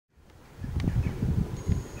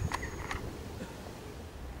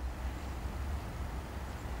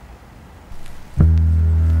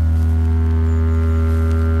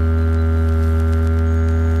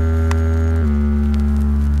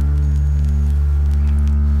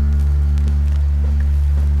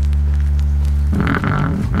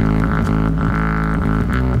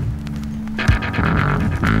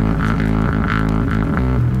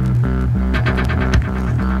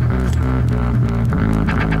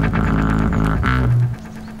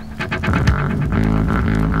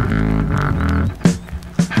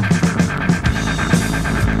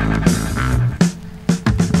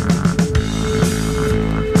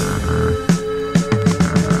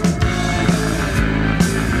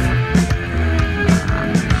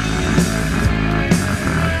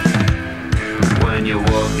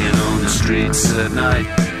streets at night,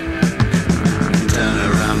 turn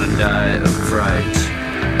around and die of fright.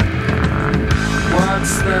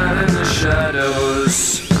 What's that in the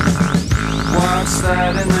shadows? What's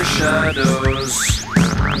that in the shadows?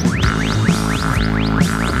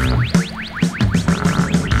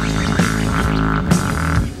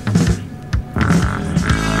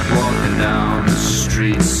 Walking down the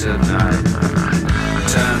streets at night,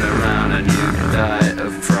 turn around and you can die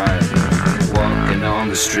of fright. Walking on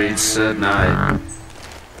the streets at night,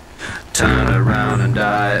 turn around and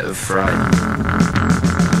die of fright.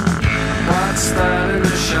 What's that in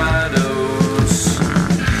the shadows?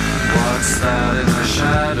 What's that in the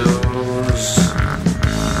shadows?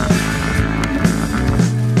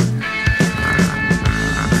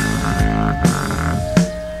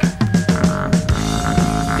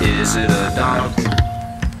 Is it a dog?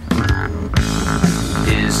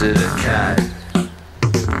 Is it a cat?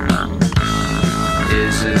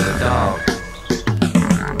 Is it a dog?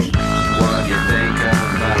 What you think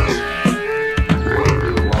about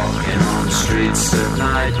walking on the streets at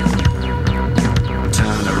night,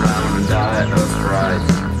 turn around and die of fright?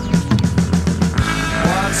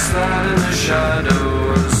 What's that in the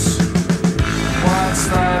shadows? What's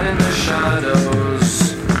that in the shadows?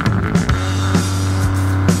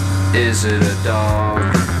 Is it a dog?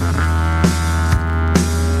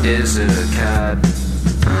 Is it a cat?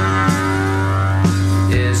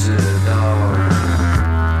 Is it a dog?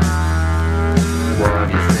 What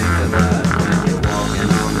do you think of that when you're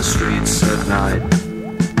walking on the streets at night?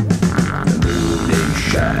 The moon is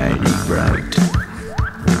shining bright.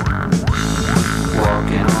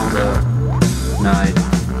 Walking on the night,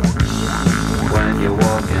 when you're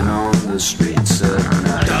walking on the streets at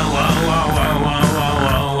night.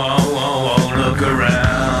 Look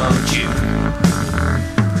around you. Look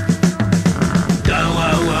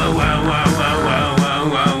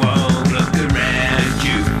around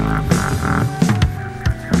you.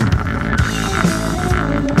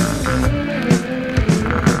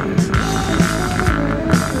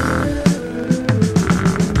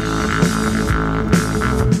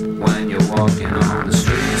 When you're walking on the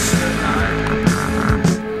streets at night,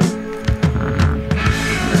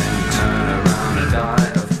 then you turn around and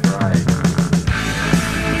die of fright.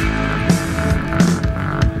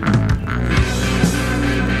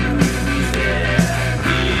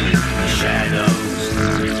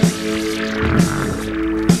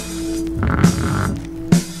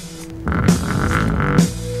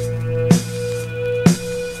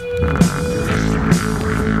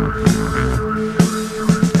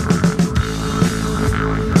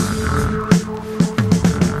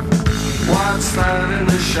 What's that in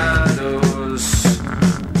the shadows?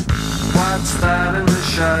 What's that in the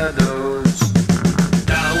shadows?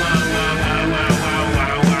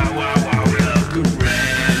 Look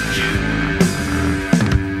around you.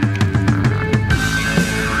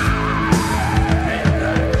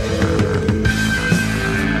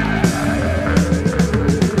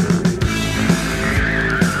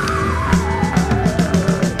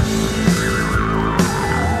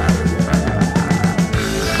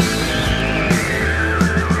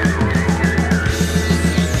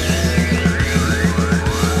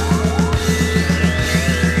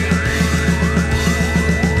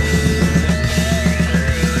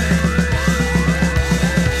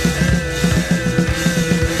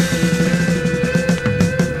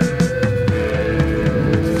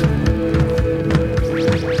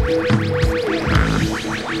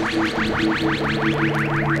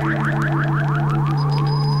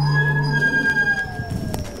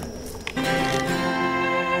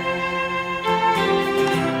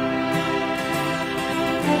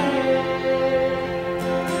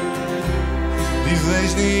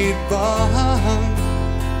 Wees niet bang,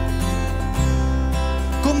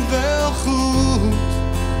 komt wel goed.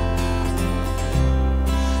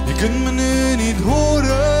 Je kunt me nu niet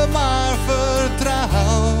horen, maar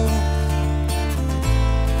vertrouw.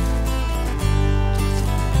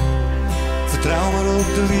 Vertrouw maar op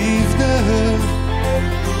de liefde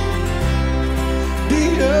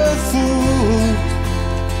die je voelt.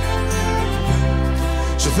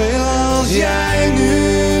 Zoveel als jij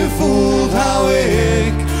nu voelt, hou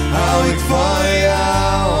ik van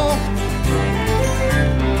jou.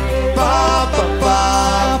 Pa pa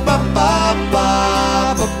pa pa pa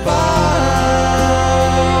pa pa pa.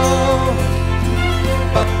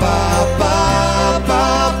 Pa pa pa pa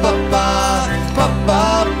pa pa pa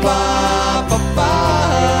pa pa pa pa.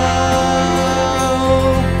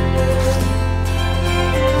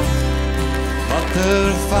 Wat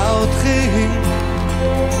er fout ging,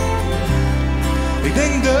 ik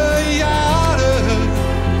denk de jaren,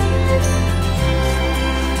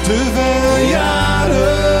 te veel jaren.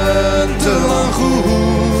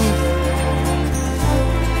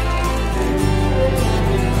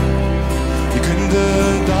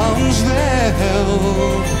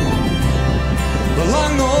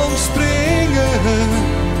 lang omspringen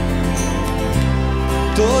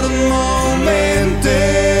tot een moment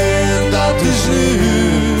en dat is nu.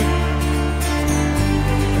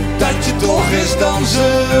 Dat je toch eens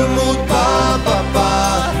dansen moet.